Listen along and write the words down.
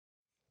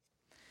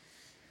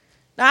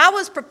Now, I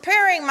was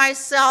preparing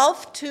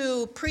myself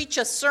to preach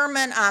a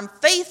sermon on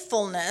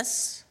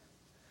faithfulness.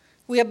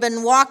 We have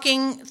been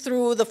walking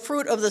through the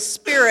fruit of the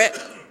Spirit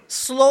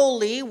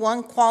slowly,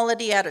 one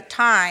quality at a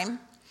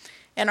time.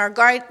 And our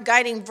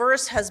guiding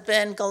verse has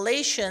been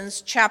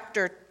Galatians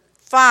chapter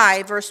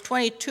 5, verse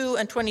 22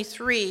 and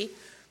 23.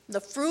 The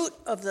fruit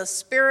of the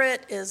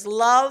Spirit is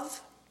love,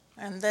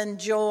 and then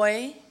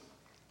joy,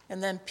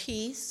 and then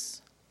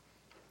peace,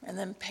 and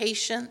then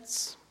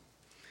patience,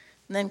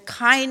 and then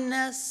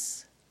kindness,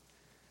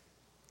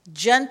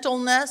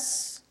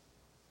 gentleness.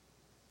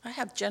 I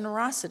have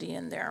generosity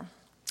in there.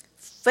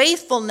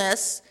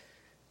 Faithfulness,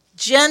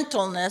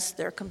 gentleness,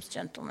 there comes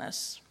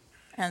gentleness,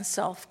 and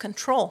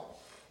self-control.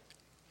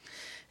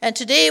 And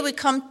today we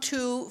come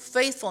to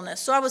faithfulness.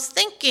 So I was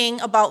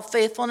thinking about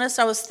faithfulness.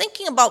 I was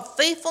thinking about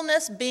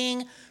faithfulness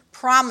being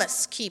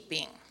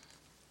promise-keeping.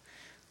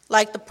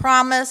 Like the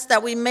promise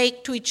that we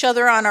make to each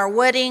other on our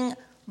wedding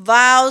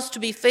vows to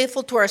be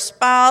faithful to our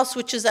spouse,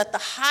 which is at the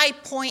high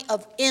point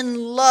of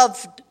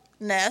in-lovedness.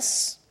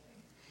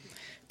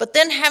 But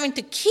then having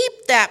to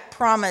keep that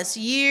promise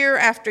year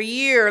after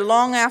year,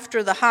 long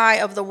after the high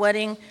of the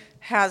wedding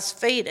has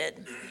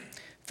faded.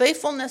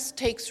 Faithfulness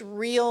takes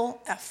real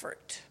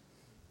effort.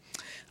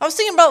 I was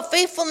thinking about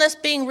faithfulness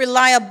being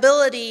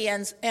reliability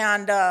and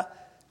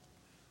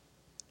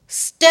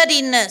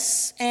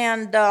steadiness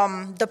and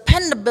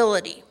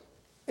dependability.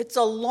 It's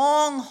a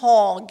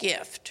long-haul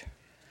gift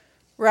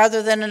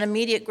rather than an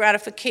immediate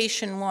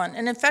gratification one.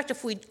 And in fact,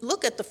 if we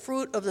look at the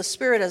fruit of the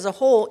Spirit as a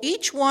whole,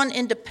 each one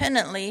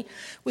independently,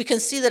 we can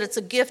see that it's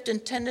a gift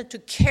intended to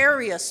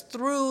carry us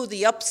through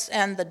the ups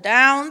and the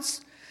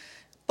downs.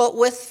 But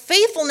with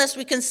faithfulness,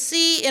 we can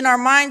see in our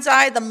mind's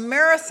eye the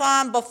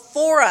marathon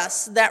before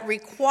us that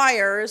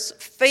requires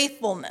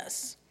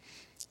faithfulness.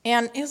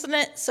 And isn't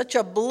it such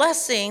a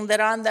blessing that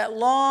on that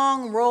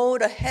long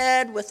road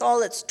ahead with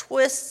all its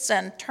twists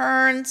and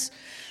turns,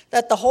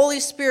 that the Holy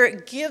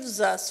Spirit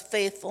gives us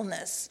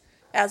faithfulness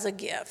as a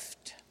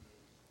gift.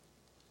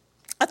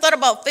 I thought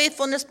about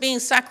faithfulness being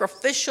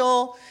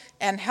sacrificial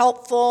and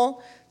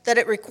helpful, that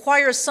it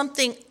requires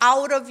something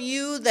out of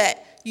you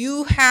that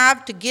you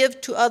have to give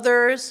to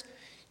others.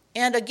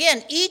 And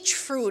again, each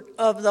fruit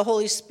of the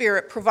Holy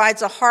Spirit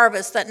provides a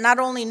harvest that not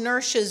only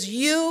nourishes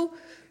you,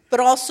 but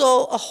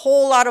also a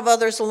whole lot of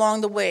others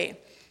along the way.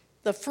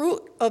 The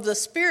fruit of the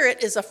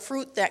Spirit is a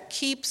fruit that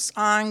keeps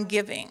on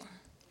giving.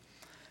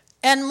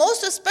 And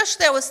most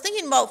especially, I was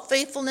thinking about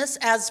faithfulness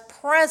as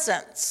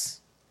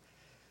presence,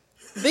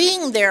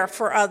 being there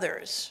for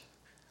others.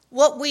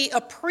 What we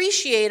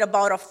appreciate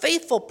about a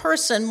faithful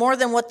person more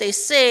than what they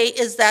say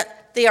is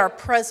that they are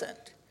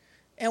present.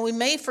 And we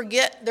may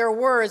forget their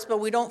words,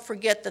 but we don't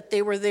forget that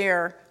they were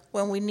there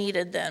when we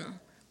needed them,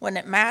 when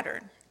it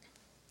mattered.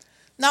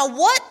 Now,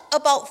 what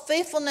about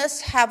faithfulness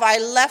have I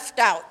left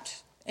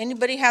out?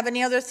 Anybody have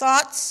any other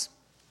thoughts?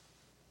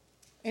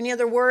 Any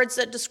other words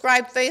that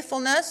describe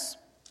faithfulness?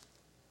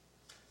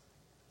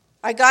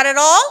 I got it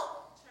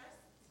all?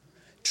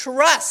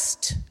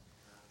 Trust.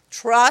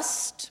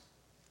 Trust,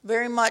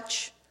 very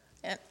much.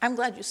 And I'm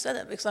glad you said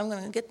that because I'm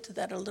going to get to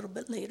that a little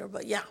bit later.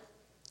 But yeah,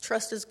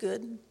 trust is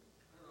good. I don't know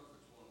if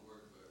it's one word,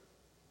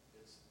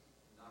 but it's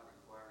not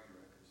requiring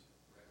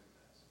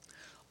recompense.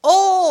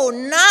 Oh,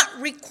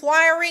 not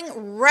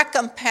requiring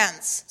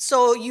recompense.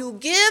 So you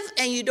give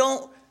and you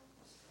don't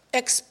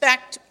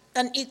expect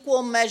an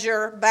equal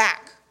measure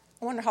back.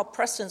 I wonder how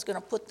Preston's going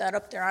to put that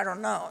up there. I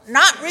don't know.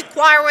 Not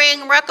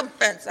requiring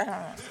recompense. I don't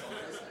know.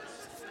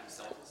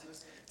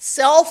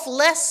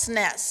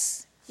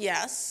 Selflessness.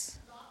 Yes.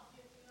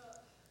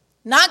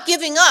 Not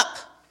giving up.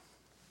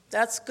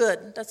 That's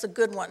good. That's a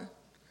good one.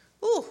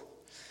 Ooh.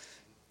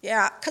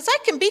 Yeah, because I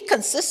can be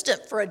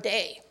consistent for a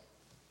day.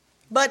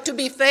 But to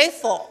be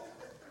faithful,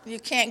 you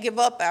can't give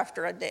up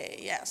after a day.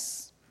 Yes.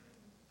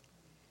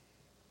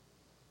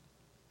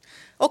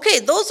 Okay,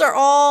 those are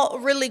all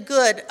really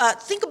good.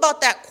 Think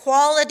about that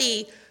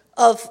quality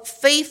of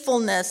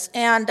faithfulness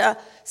and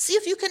see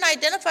if you can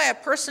identify a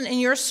person in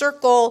your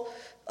circle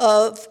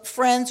of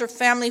friends or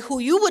family who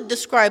you would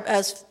describe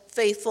as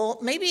faithful.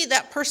 Maybe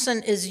that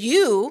person is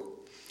you.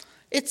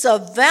 It's a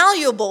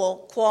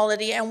valuable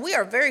quality, and we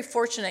are very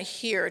fortunate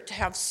here to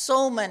have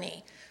so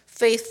many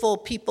faithful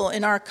people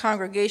in our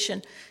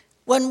congregation.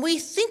 When we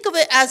think of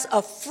it as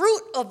a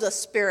fruit of the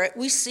Spirit,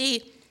 we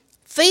see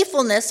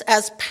faithfulness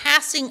as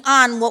passing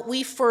on what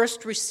we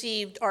first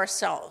received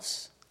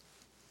ourselves.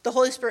 The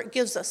Holy Spirit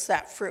gives us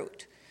that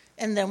fruit,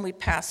 and then we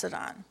pass it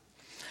on.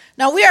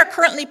 Now, we are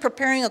currently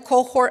preparing a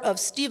cohort of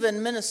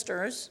Stephen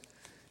ministers.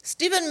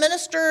 Stephen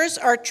ministers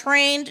are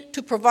trained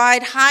to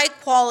provide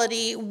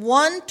high-quality,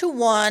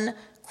 one-to-one,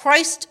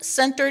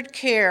 Christ-centered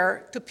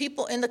care to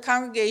people in the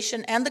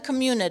congregation and the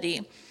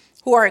community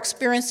who are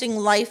experiencing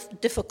life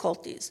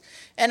difficulties.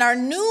 And our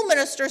new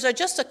ministers are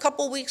just a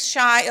couple weeks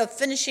shy of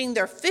finishing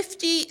their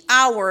 50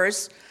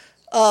 hours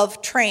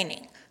of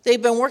training.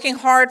 They've been working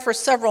hard for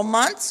several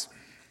months.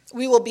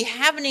 We will be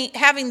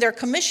having their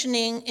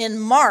commissioning in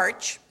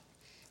March.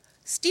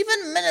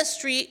 Stephen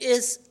ministry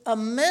is a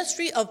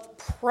ministry of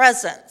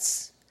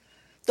presence.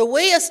 The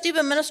way a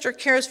Stephen minister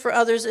cares for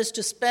others is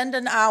to spend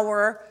an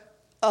hour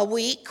a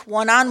week,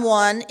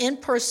 one-on-one, in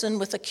person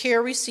with a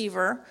care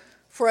receiver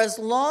for as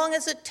long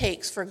as it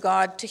takes for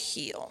God to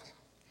heal.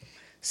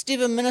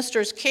 Stephen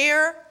ministers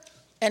care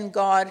and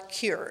God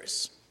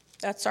cures.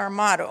 That's our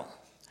motto.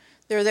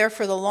 They're there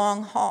for the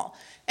long haul.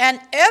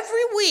 And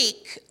every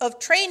week of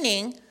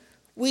training,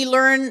 we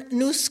learn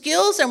new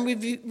skills and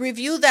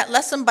review that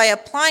lesson by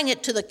applying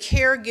it to the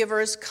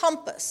caregiver's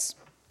compass.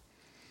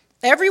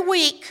 Every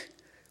week,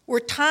 we're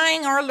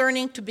tying our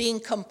learning to being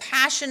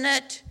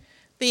compassionate,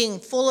 being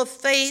full of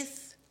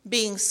faith,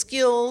 being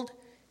skilled,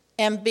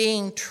 and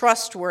being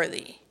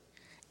trustworthy.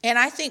 And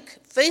I think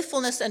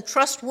faithfulness and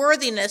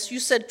trustworthiness, you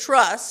said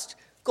trust,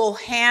 go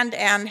hand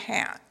in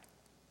hand.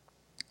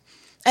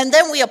 And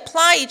then we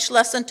apply each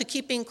lesson to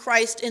keeping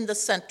Christ in the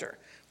center.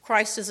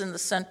 Christ is in the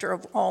center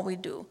of all we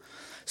do.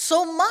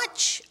 So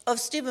much of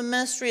Stephen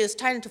ministry is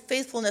tied into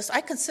faithfulness.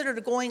 I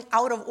considered going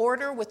out of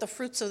order with the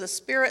fruits of the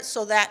Spirit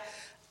so that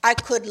I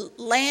could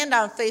land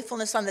on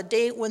faithfulness on the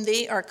day when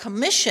they are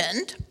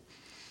commissioned.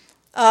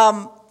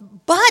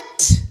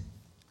 But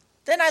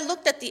then I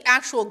looked at the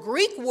actual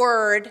Greek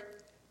word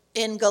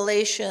in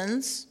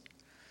Galatians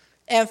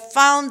and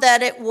found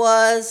that it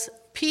was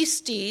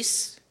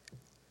pistis,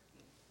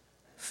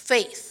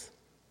 faith.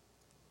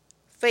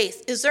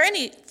 Faith. Is there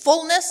any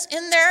fullness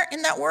in there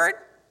in that word?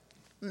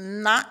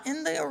 Not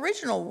in the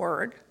original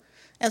word.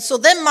 And so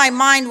then my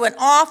mind went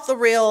off the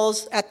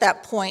rails at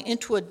that point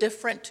into a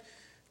different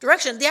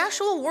direction. The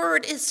actual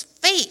word is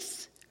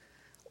faith.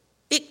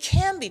 It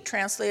can be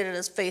translated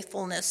as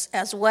faithfulness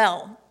as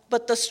well,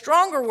 but the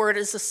stronger word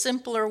is the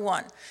simpler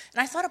one.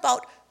 And I thought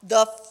about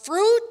the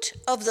fruit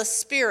of the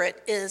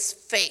Spirit is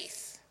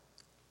faith,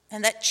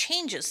 and that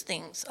changes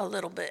things a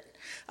little bit.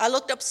 I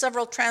looked up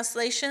several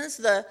translations.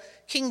 The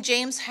King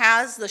James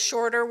has the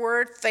shorter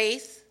word,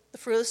 faith. The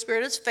fruit of the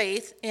Spirit is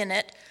faith in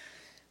it.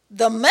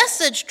 The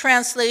Message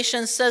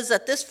translation says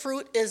that this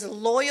fruit is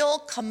loyal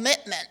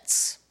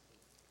commitments.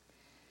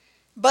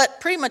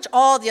 But pretty much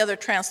all the other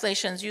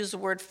translations use the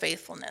word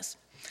faithfulness.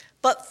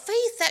 But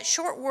faith, that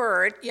short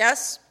word,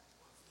 yes?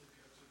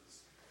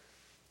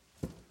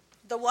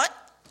 The what?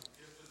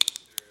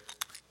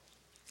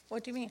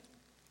 What do you mean?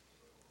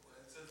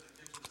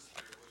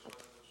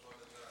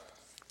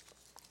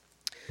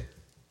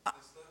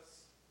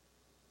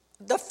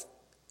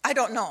 I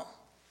don't know.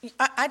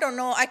 I don't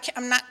know.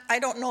 I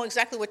don't know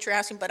exactly what you're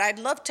asking, but I'd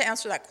love to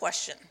answer that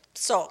question.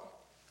 So,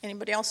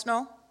 anybody else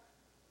know?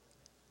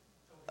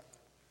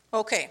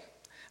 Okay.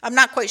 I'm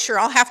not quite sure.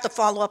 I'll have to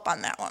follow up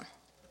on that one.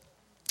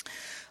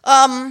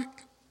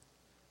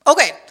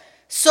 Okay.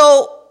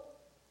 So,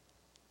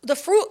 the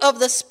fruit of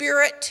the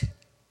Spirit,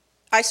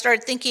 I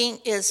started thinking,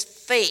 is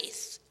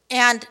faith.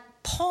 And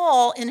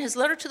Paul, in his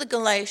letter to the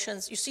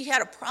Galatians, you see he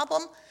had a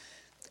problem.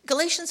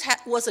 Galatians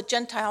was a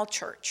Gentile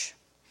church.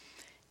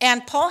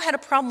 And Paul had a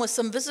problem with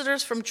some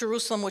visitors from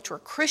Jerusalem, which were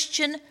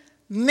Christian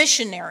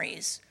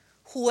missionaries,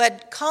 who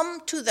had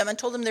come to them and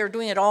told them they were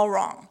doing it all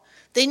wrong.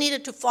 They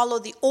needed to follow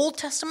the Old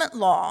Testament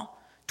law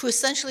to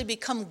essentially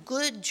become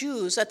good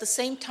Jews at the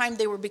same time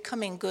they were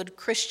becoming good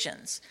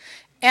Christians.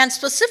 And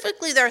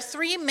specifically, there are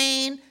three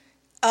main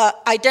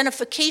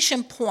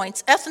identification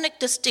points, ethnic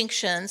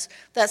distinctions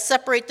that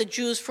separate the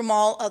Jews from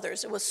all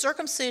others. It was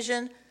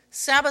circumcision,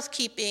 Sabbath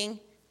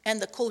keeping,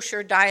 and the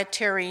kosher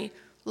dietary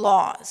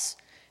laws.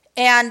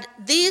 And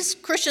these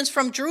Christians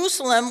from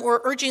Jerusalem were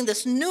urging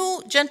this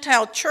new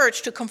Gentile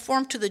church to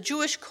conform to the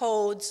Jewish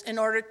codes in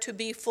order to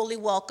be fully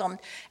welcomed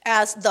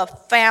as the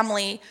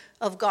family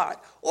of God.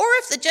 Or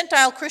if the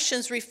Gentile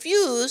Christians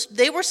refused,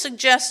 they were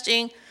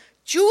suggesting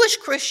Jewish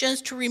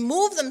Christians to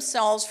remove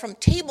themselves from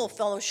table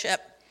fellowship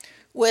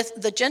with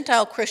the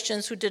Gentile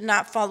Christians who did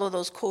not follow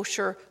those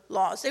kosher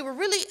laws. They were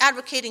really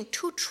advocating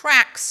two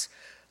tracks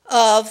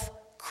of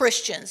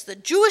Christians, the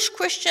Jewish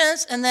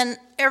Christians and then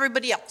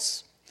everybody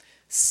else.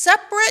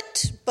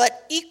 Separate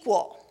but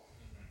equal.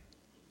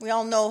 We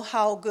all know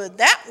how good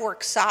that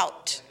works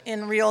out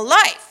in real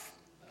life.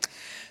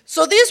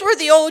 So these were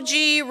the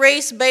OG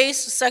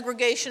race-based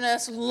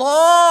segregationists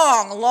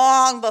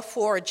long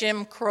before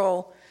Jim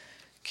Crow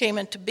came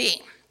into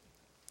being.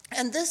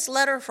 And this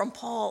letter from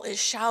Paul is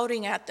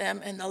shouting at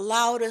them in the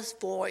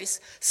loudest voice,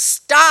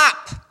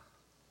 stop!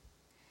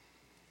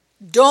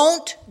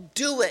 Don't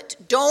do it.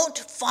 Don't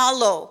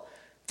follow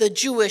the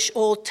Jewish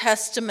Old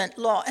Testament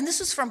law. And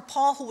this is from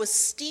Paul, who was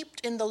steeped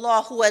in the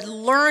law, who had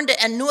learned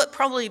it and knew it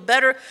probably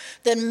better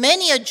than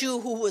many a Jew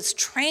who was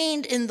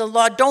trained in the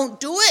law. Don't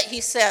do it, he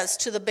says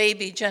to the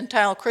baby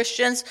Gentile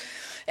Christians.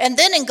 And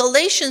then in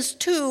Galatians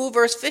 2,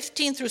 verse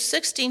 15 through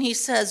 16, he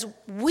says,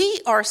 we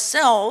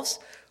ourselves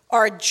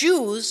are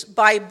Jews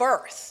by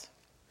birth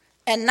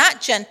and not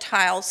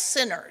Gentiles,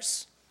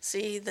 sinners.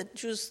 See, the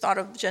Jews thought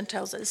of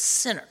Gentiles as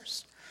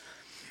sinners.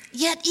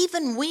 Yet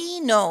even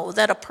we know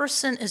that a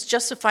person is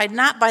justified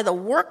not by the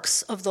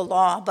works of the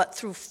law, but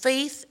through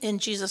faith in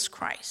Jesus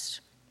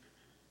Christ.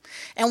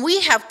 And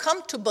we have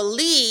come to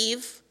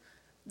believe,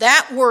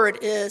 that word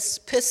is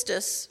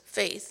pistis,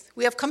 faith.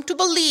 We have come to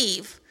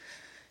believe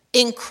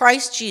in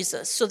Christ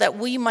Jesus, so that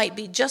we might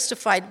be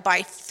justified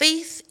by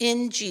faith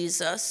in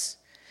Jesus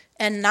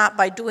and not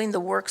by doing the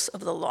works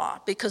of the law,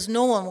 because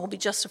no one will be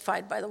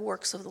justified by the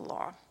works of the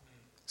law.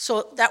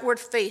 So that word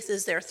faith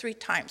is there 3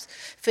 times.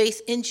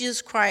 Faith in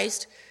Jesus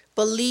Christ,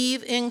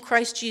 believe in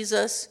Christ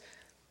Jesus,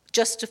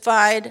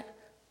 justified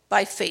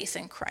by faith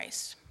in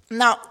Christ.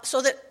 Now,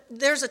 so that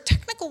there's a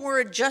technical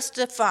word,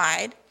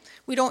 justified.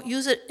 We don't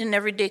use it in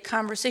everyday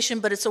conversation,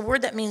 but it's a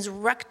word that means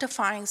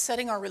rectifying,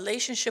 setting our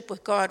relationship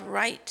with God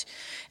right.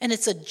 And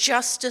it's a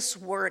justice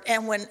word.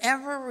 And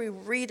whenever we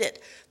read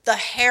it, the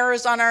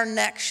hairs on our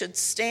neck should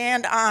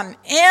stand on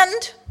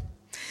end.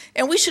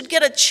 And we should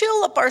get a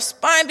chill up our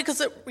spine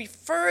because it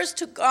refers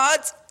to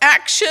God's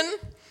action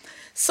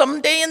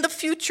someday in the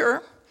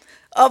future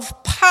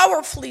of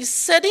powerfully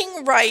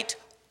setting right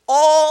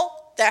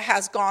all that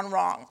has gone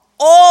wrong.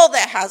 All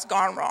that has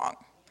gone wrong.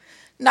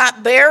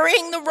 Not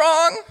burying the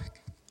wrong,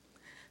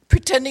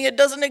 pretending it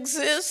doesn't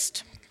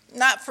exist,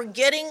 not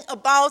forgetting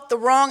about the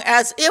wrong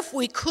as if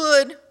we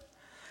could,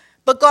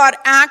 but God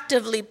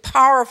actively,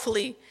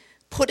 powerfully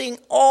putting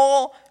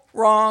all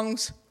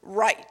wrongs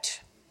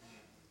right.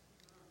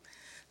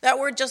 That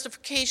word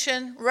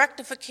justification,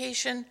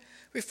 rectification,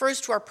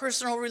 refers to our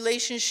personal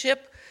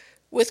relationship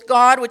with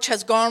God, which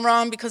has gone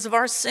wrong because of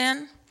our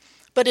sin.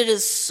 But it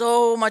is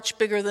so much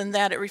bigger than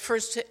that. It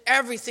refers to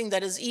everything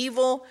that is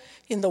evil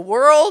in the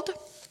world,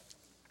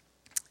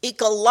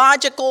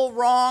 ecological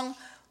wrong,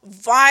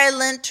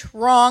 violent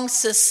wrong,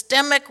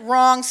 systemic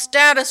wrong,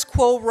 status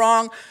quo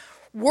wrong,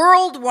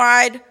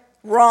 worldwide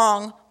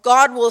wrong.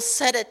 God will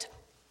set it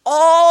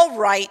all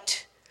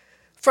right,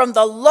 from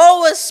the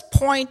lowest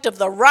point of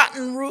the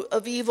rotten root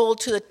of evil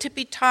to the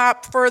tippy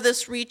top,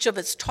 furthest reach of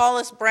its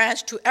tallest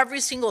branch, to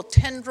every single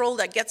tendril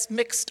that gets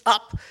mixed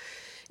up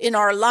in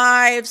our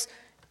lives,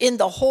 in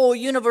the whole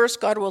universe.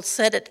 God will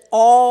set it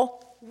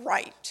all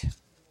right.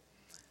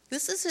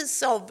 This is his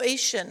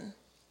salvation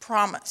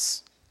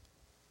promise.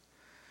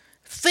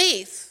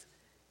 Faith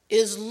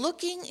is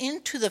looking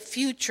into the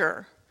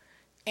future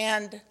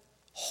and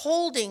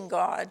holding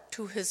God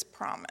to his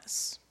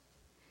promise.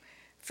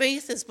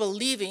 Faith is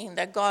believing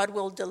that God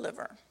will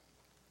deliver.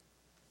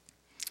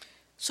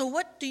 So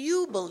what do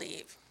you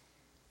believe?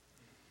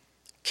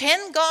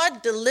 Can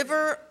God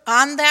deliver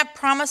on that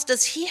promise?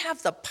 Does he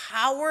have the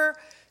power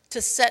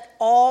to set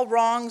all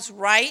wrongs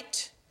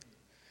right?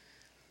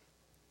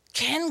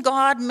 Can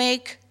God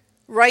make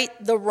right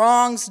the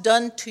wrongs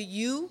done to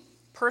you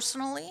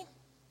personally?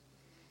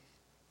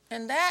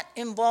 And that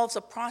involves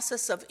a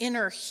process of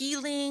inner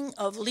healing,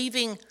 of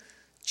leaving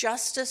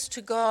justice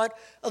to God,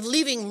 of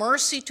leaving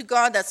mercy to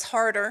God. That's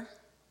harder,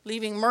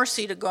 leaving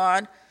mercy to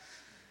God.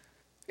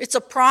 It's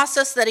a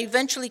process that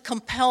eventually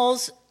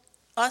compels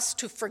us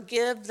to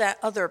forgive that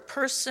other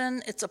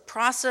person. It's a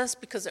process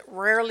because it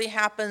rarely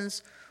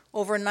happens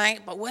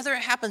overnight, but whether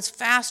it happens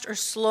fast or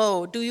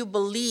slow, do you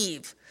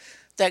believe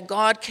that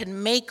God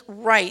can make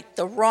right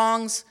the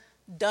wrongs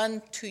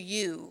done to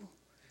you?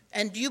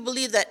 And do you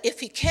believe that if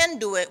he can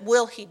do it,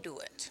 will he do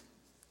it?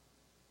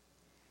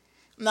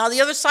 Now,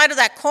 the other side of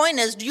that coin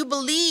is, do you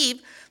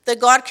believe that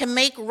God can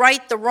make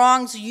right the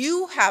wrongs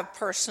you have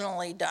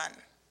personally done?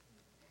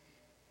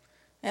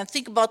 And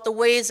think about the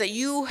ways that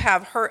you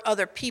have hurt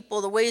other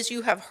people, the ways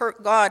you have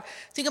hurt God.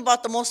 Think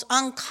about the most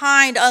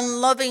unkind,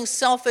 unloving,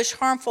 selfish,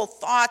 harmful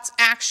thoughts,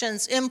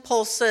 actions,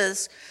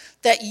 impulses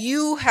that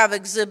you have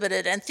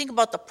exhibited. And think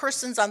about the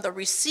persons on the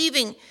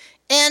receiving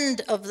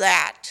end of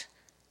that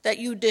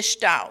you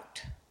dished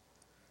out.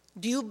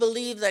 Do you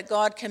believe that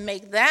God can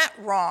make that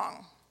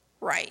wrong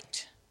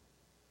right?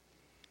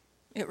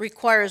 It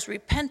requires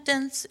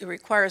repentance. It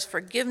requires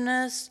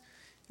forgiveness.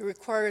 It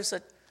requires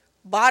a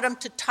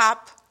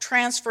bottom-to-top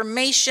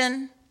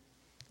transformation.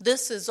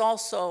 This is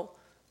also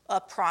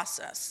a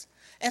process.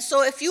 And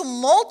so if you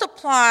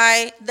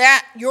multiply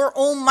that, your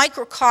own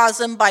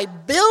microcosm, by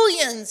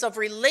billions of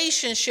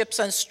relationships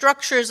and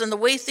structures and the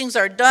way things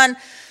are done,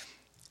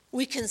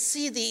 we can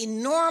see the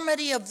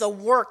enormity of the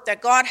work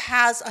that God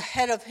has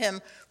ahead of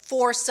him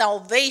for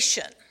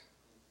salvation.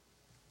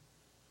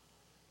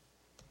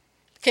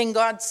 Can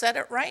God set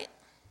it right?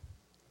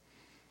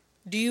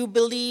 Do you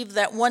believe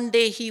that one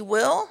day he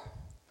will?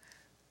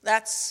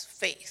 That's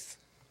faith.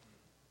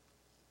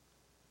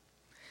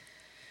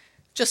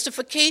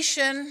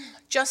 Justification,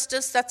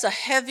 justice, that's a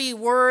heavy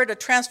word, a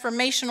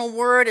transformational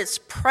word. It's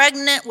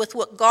pregnant with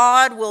what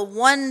God will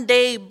one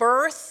day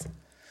birth.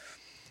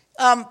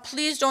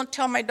 Please don't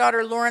tell my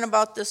daughter Lauren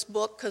about this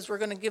book, because we're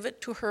going to give it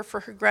to her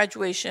for her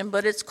graduation,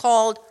 but it's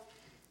called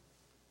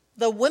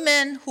The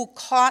Women Who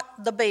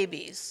Caught the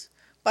Babies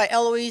by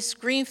Eloise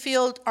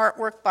Greenfield,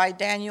 artwork by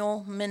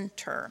Daniel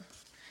Minter.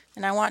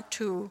 And I want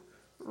to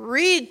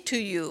read to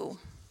you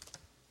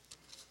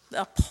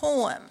a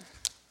poem.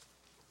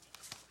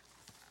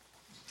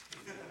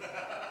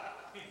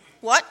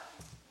 What?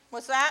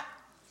 What's that?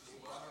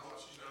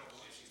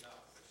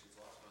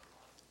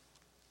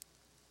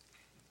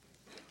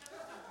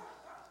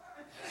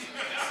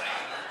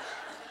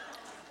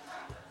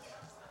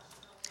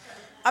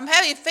 I'm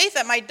having faith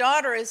that my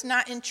daughter is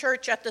not in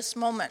church at this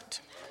moment.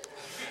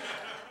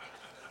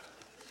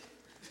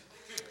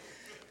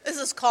 This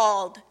is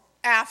called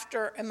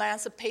After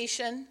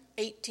Emancipation,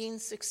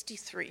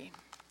 1863.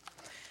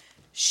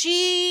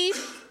 She,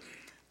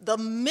 the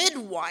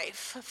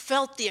midwife,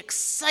 felt the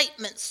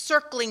excitement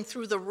circling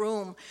through the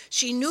room.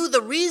 She knew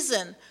the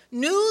reason,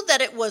 knew that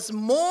it was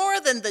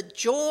more than the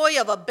joy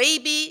of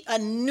a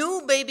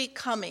new baby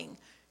coming,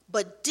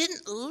 but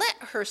didn't let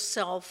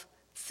herself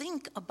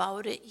think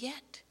about it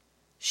yet.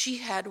 She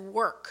had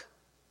work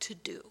to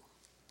do.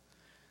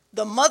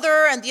 The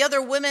mother and the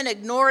other women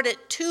ignored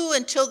it too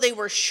until they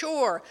were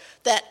sure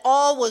that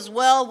all was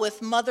well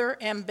with mother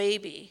and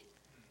baby.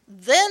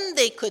 Then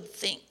they could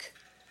think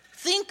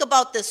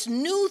about this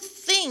new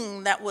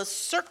thing that was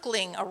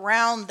circling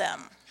around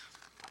them.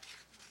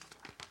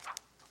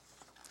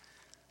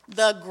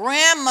 The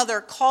grandmother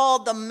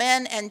called the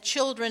men and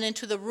children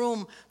into the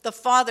room. The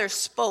father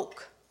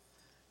spoke.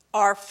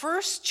 Our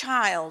first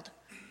child,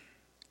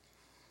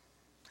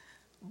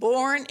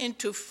 born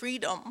into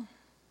freedom,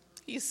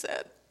 he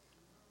said.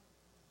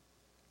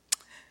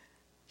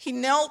 He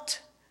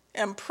knelt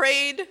and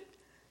prayed,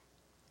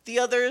 the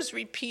others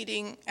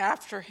repeating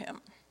after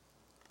him.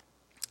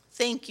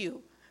 Thank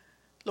you,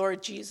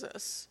 Lord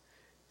Jesus.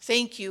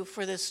 Thank you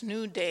for this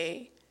new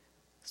day,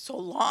 so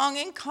long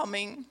in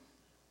coming,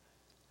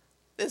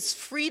 this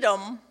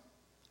freedom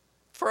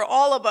for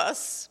all of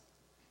us,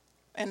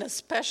 and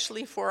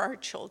especially for our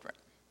children.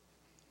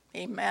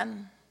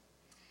 Amen.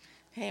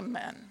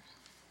 Amen.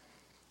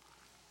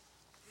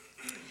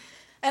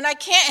 And I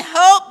can't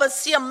help but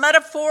see a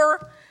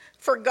metaphor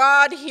for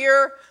God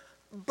here,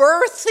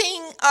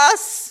 birthing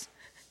us,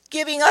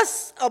 giving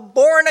us a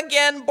born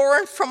again,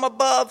 born from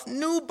above,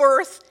 new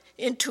birth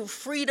into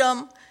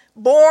freedom,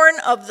 born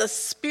of the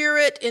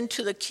Spirit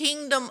into the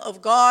kingdom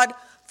of God,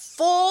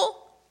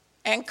 full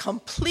and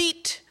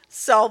complete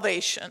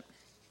salvation.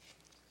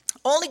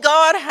 Only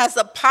God has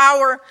the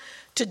power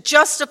to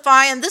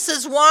justify, and this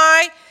is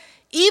why,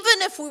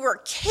 even if we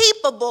were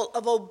capable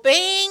of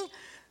obeying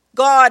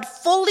God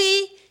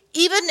fully,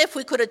 even if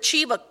we could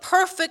achieve a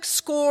perfect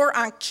score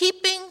on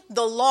keeping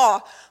the law,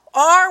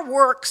 our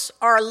works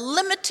are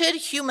limited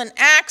human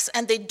acts,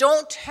 and they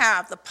don't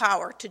have the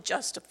power to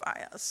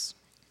justify us.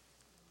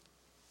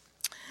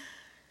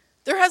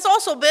 There has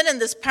also been in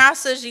this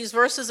passage, these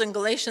verses in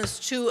Galatians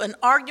 2, an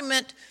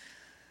argument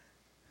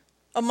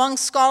among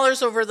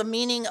scholars over the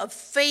meaning of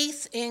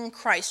faith in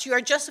Christ. You are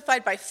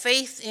justified by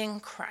faith in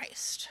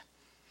Christ.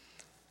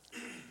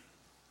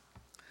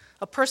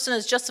 A person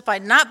is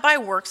justified not by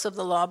works of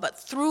the law, but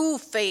through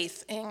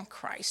faith in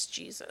Christ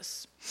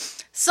Jesus.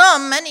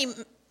 Many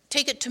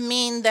take it to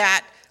mean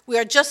that we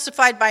are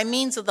justified by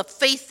means of the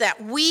faith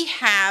that we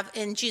have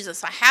in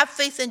Jesus. I have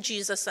faith in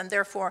Jesus, and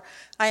therefore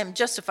I am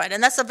justified.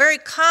 And that's a very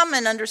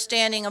common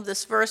understanding of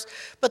this verse.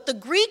 But the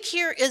Greek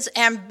here is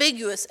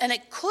ambiguous, and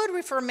it could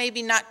refer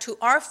maybe not to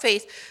our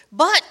faith,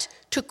 but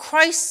to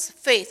Christ's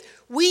faith.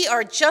 We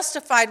are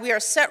justified, we are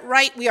set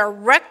right, we are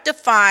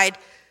rectified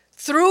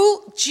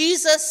through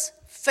Jesus'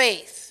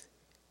 faith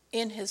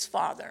in his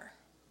Father.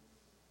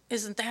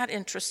 Isn't that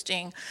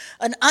interesting?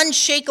 An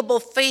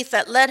unshakable faith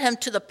that led him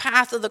to the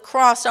path of the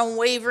cross,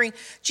 unwavering.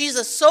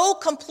 Jesus so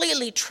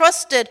completely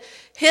trusted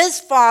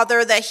his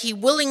Father that he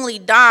willingly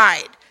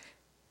died,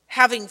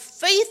 having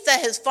faith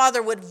that his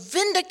Father would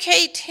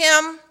vindicate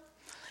him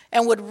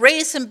and would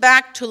raise him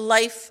back to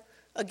life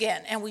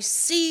again. And we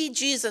see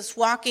Jesus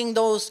walking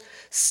those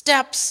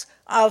steps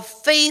of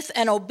faith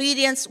and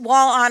obedience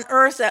while on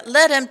earth that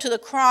led him to the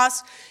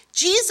cross.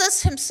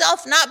 Jesus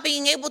himself not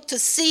being able to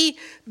see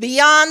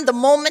beyond the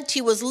moment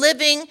he was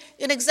living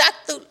in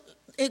exactly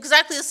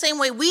the same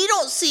way we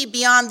don't see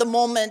beyond the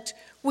moment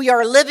we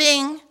are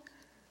living,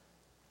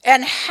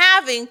 and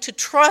having to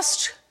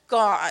trust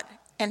God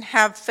and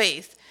have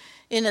faith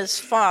in his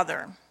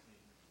Father,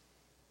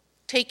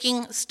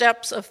 taking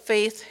steps of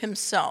faith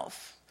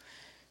himself.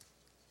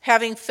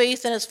 Having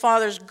faith in his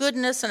Father's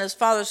goodness and his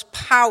Father's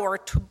power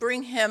to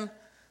bring him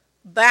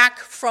back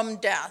from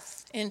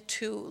death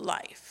into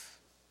life.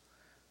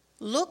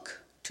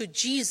 Look to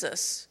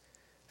Jesus'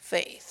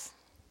 faith.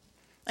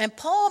 And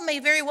Paul may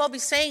very well be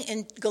saying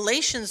in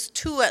Galatians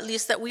 2 at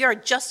least that we are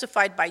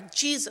justified by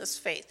Jesus'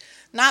 faith,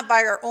 not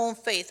by our own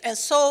faith. And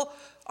so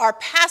our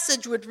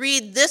passage would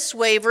read this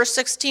way, verse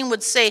 16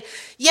 would say,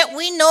 "Yet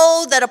we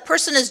know that a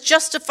person is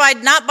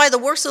justified not by the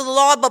works of the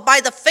law, but by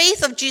the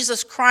faith of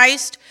Jesus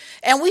Christ.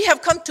 And we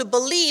have come to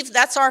believe,"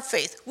 that's our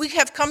faith, "we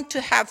have come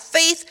to have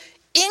faith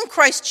in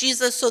Christ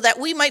Jesus so that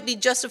we might be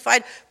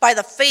justified by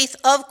the faith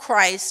of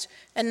Christ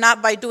and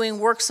not by doing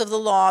works of the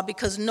law,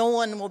 because no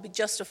one will be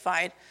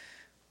justified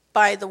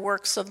by the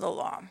works of the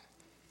law."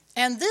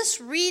 And this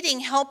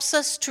reading helps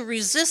us to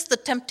resist the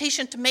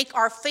temptation to make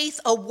our faith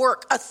a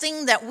work, a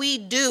thing that we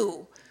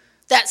do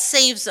that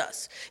saves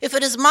us. If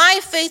it is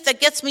my faith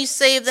that gets me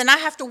saved, then I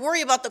have to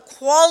worry about the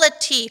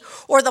quality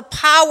or the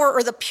power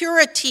or the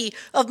purity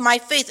of my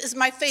faith. Is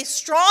my faith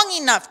strong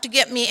enough to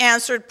get me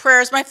answered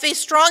prayers? Is my faith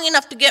strong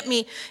enough to get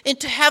me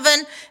into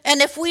heaven?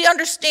 And if we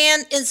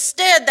understand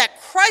instead that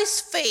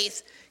Christ's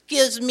faith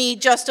gives me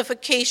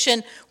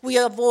justification, we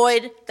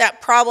avoid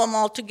that problem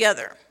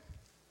altogether.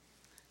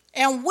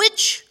 And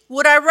which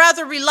would I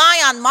rather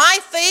rely on, my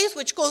faith,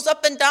 which goes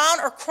up and down,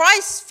 or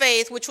Christ's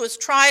faith, which was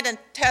tried and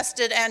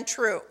tested and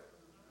true?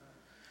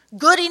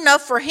 Good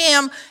enough for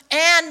him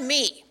and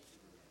me,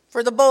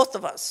 for the both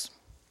of us.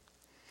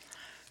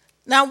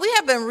 Now, we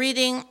have been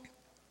reading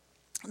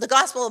the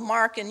Gospel of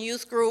Mark in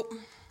youth group,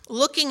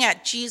 looking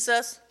at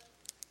Jesus.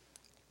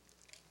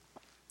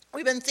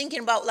 We've been thinking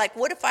about, like,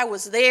 what if I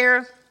was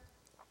there?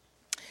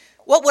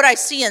 What would I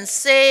see and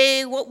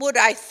say? What would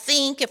I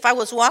think if I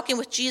was walking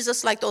with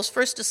Jesus like those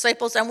first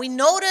disciples? And we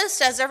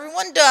notice, as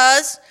everyone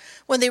does,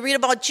 when they read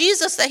about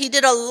Jesus, that he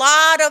did a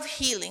lot of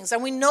healings.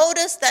 And we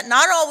notice that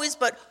not always,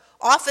 but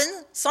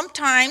often,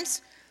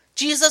 sometimes,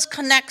 Jesus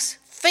connects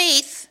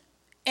faith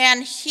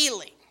and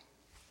healing.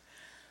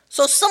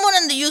 So someone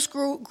in the youth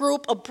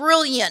group, a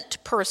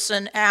brilliant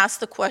person, asked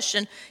the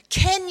question,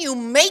 can you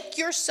make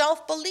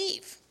yourself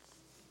believe?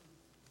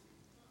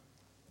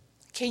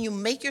 Can you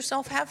make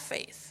yourself have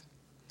faith?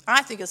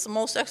 I think it's the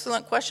most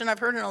excellent question I've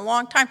heard in a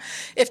long time.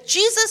 If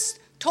Jesus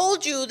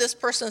told you, this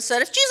person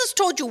said, if Jesus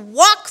told you,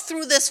 walk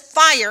through this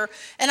fire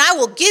and I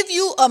will give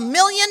you $1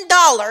 million,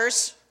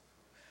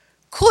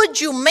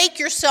 could you make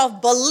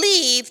yourself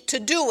believe to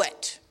do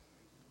it?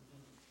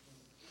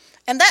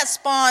 And that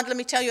spawned, let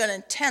me tell you, an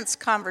intense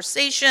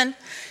conversation,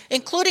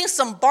 including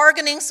some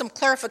bargaining, some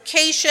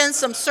clarification,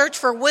 some search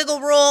for wiggle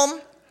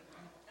room.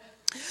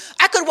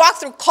 I could walk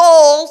through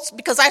Kohl's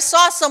because I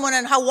saw someone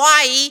in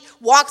Hawaii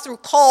walk through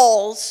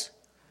Kohl's.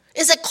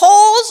 Is it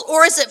Kohl's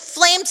or is it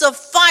flames of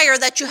fire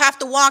that you have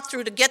to walk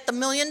through to get the $1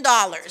 million?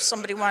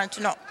 Somebody wanted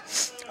to know.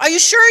 Are you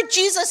sure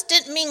Jesus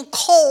didn't mean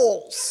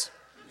Kohl's?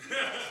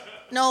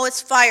 No,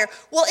 it's fire.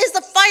 Well, is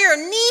the fire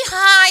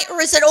knee-high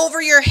or is it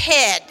over your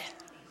head?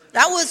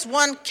 That was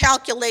one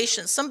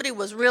calculation. Somebody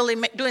was really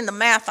doing the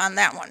math on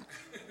that one.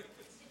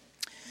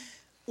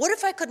 What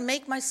if I could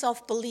make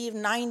myself believe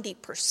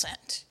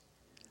 90%?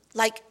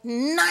 Like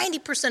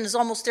 90% is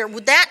almost there.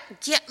 Would that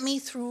get me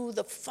through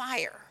the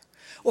fire?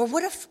 Or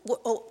what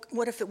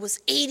if it was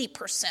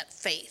 80%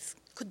 faith?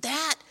 Could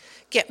that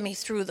get me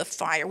through the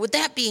fire? Would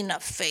that be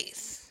enough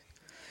faith?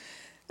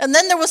 And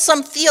then there was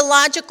some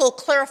theological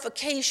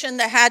clarification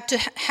that had to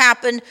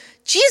happen.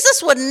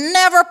 Jesus would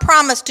never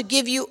promise to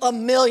give you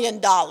 $1 million.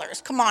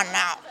 Come on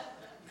now.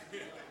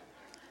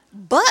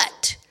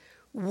 But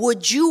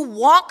would you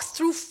walk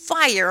through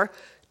fire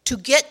to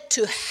get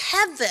to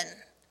heaven,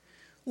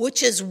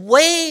 which is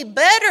way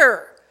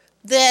better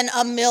than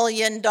 $1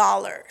 million?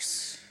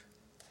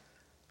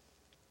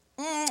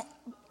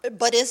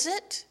 But is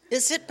it?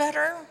 Is it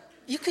better?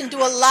 You can do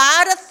a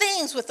lot of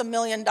things with $1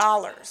 million.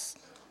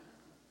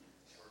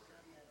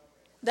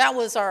 That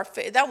was our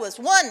faith. That was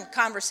one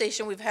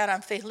conversation we've had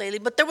on faith lately.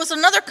 But there was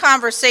another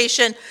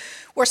conversation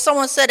where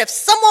someone said, if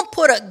someone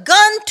put a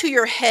gun to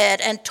your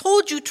head and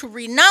told you to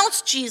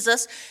renounce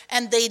Jesus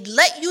and they'd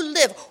let you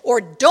live,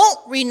 or don't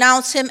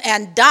renounce him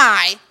and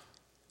die,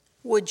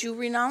 would you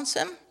renounce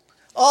him?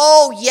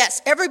 Oh,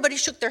 yes. Everybody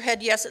shook their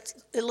head yes,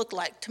 it looked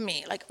like to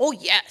me. Like, oh,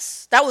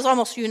 yes. That was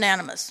almost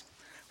unanimous.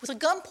 Was a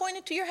gun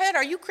pointed to your head?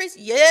 Are you crazy?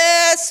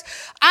 Yes.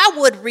 I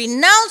would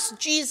renounce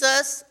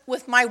Jesus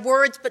with my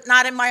words, but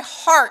not in my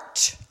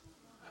heart.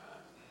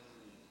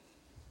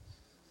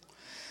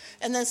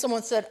 And then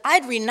someone said,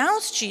 I'd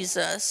renounce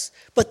Jesus,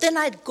 but then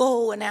I'd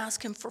go and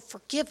ask him for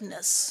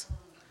forgiveness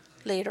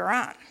later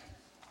on.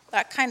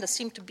 That kind of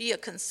seemed to be a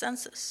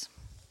consensus.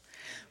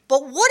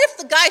 But what if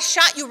the guy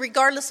shot you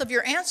regardless of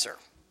your answer?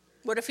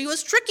 What if he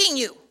was tricking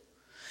you?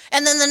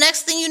 And then the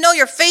next thing you know,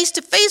 you're face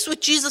to face with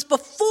Jesus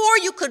before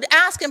you could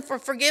ask him for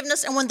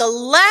forgiveness. And when the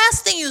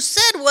last thing you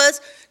said was,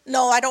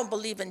 no, I don't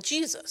believe in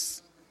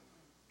Jesus.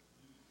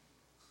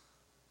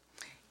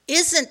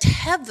 Isn't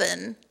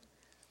heaven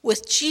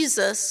with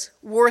Jesus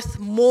worth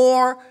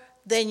more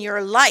than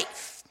your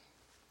life?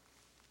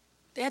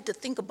 They had to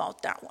think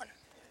about that one.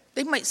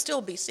 They might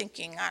still be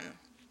thinking on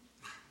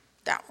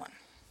that one.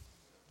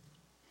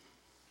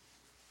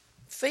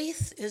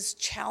 Faith is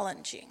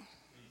challenging.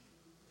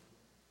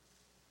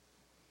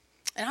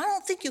 And I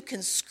don't think you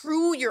can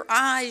screw your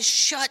eyes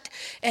shut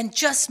and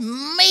just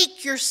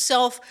make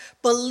yourself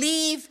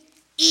believe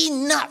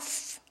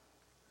enough.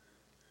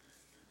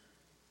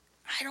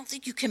 I don't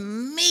think you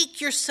can make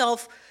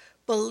yourself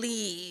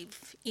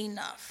believe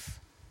enough.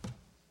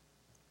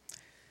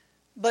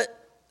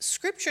 But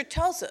Scripture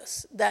tells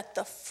us that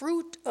the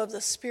fruit of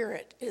the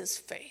Spirit is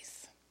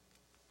faith.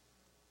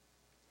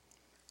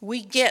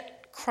 We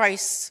get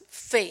Christ's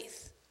faith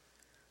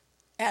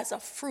as a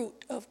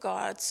fruit of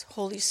God's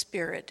Holy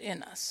Spirit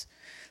in us.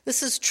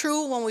 This is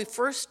true when we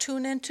first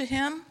tune into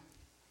him,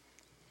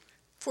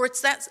 for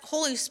it's that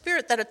Holy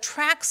Spirit that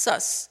attracts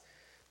us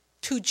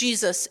to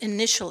Jesus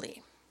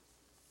initially.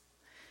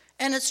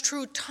 And it's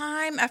true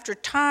time after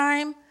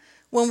time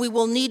when we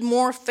will need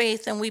more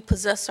faith than we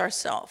possess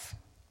ourselves.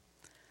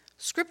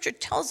 Scripture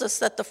tells us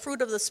that the fruit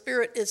of the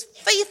Spirit is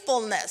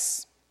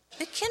faithfulness.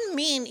 It can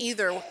mean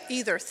either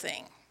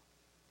thing.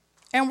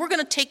 And we're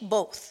going to take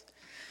both.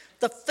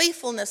 The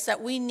faithfulness that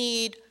we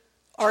need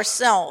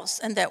ourselves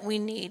and that we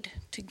need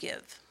to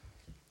give.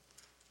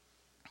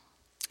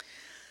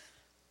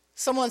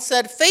 Someone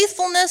said,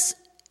 faithfulness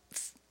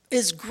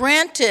is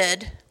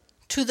granted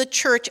to the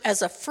church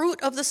as a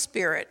fruit of the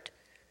Spirit.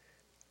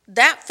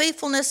 That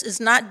faithfulness is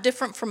not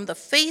different from the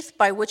faith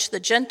by which the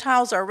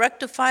Gentiles are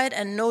rectified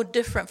and no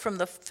different from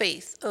the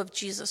faith of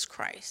Jesus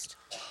Christ.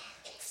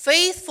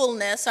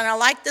 Faithfulness, and I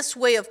like this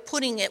way of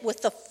putting it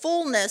with the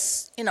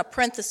fullness in a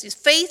parenthesis,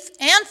 faith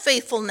and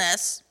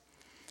faithfulness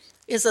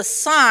is a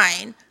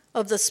sign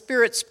of the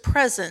Spirit's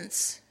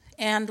presence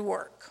and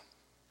work.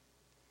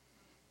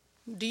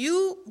 Do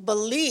you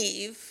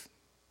believe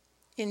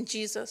in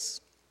Jesus?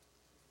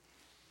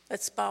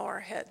 Let's bow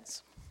our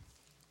heads.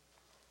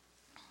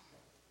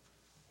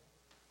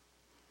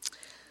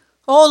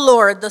 Oh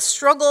Lord, the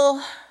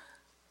struggle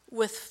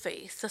with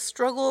faith, the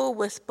struggle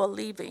with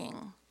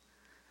believing,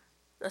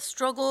 the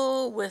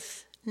struggle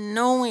with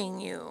knowing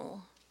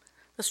you,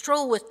 the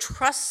struggle with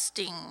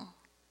trusting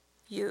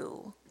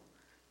you.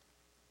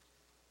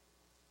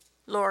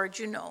 Lord,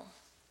 you know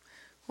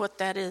what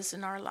that is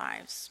in our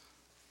lives.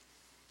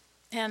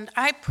 And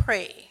I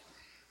pray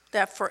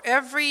that for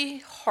every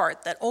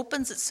heart that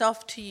opens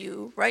itself to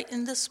you right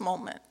in this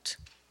moment,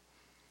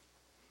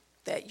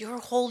 that your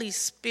Holy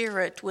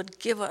Spirit would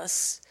give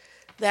us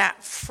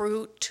that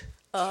fruit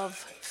of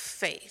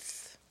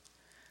faith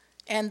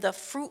and the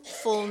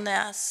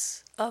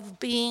fruitfulness of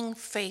being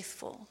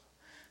faithful.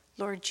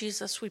 Lord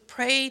Jesus, we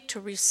pray to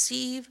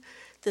receive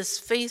this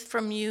faith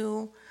from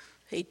you,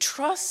 a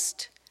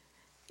trust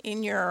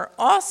in your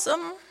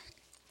awesome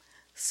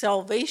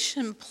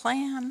salvation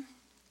plan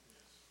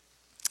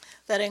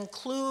that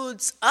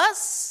includes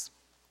us,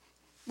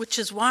 which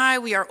is why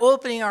we are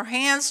opening our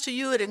hands to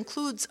you. It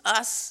includes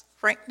us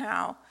right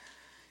now,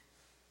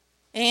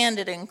 and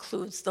it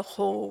includes the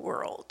whole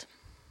world.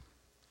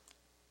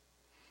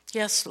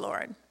 Yes,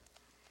 Lord,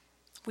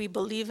 we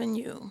believe in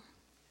you,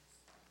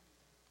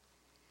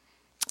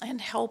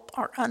 and help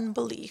our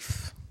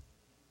unbelief.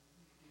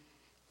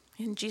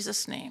 In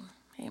Jesus' name,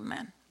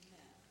 amen.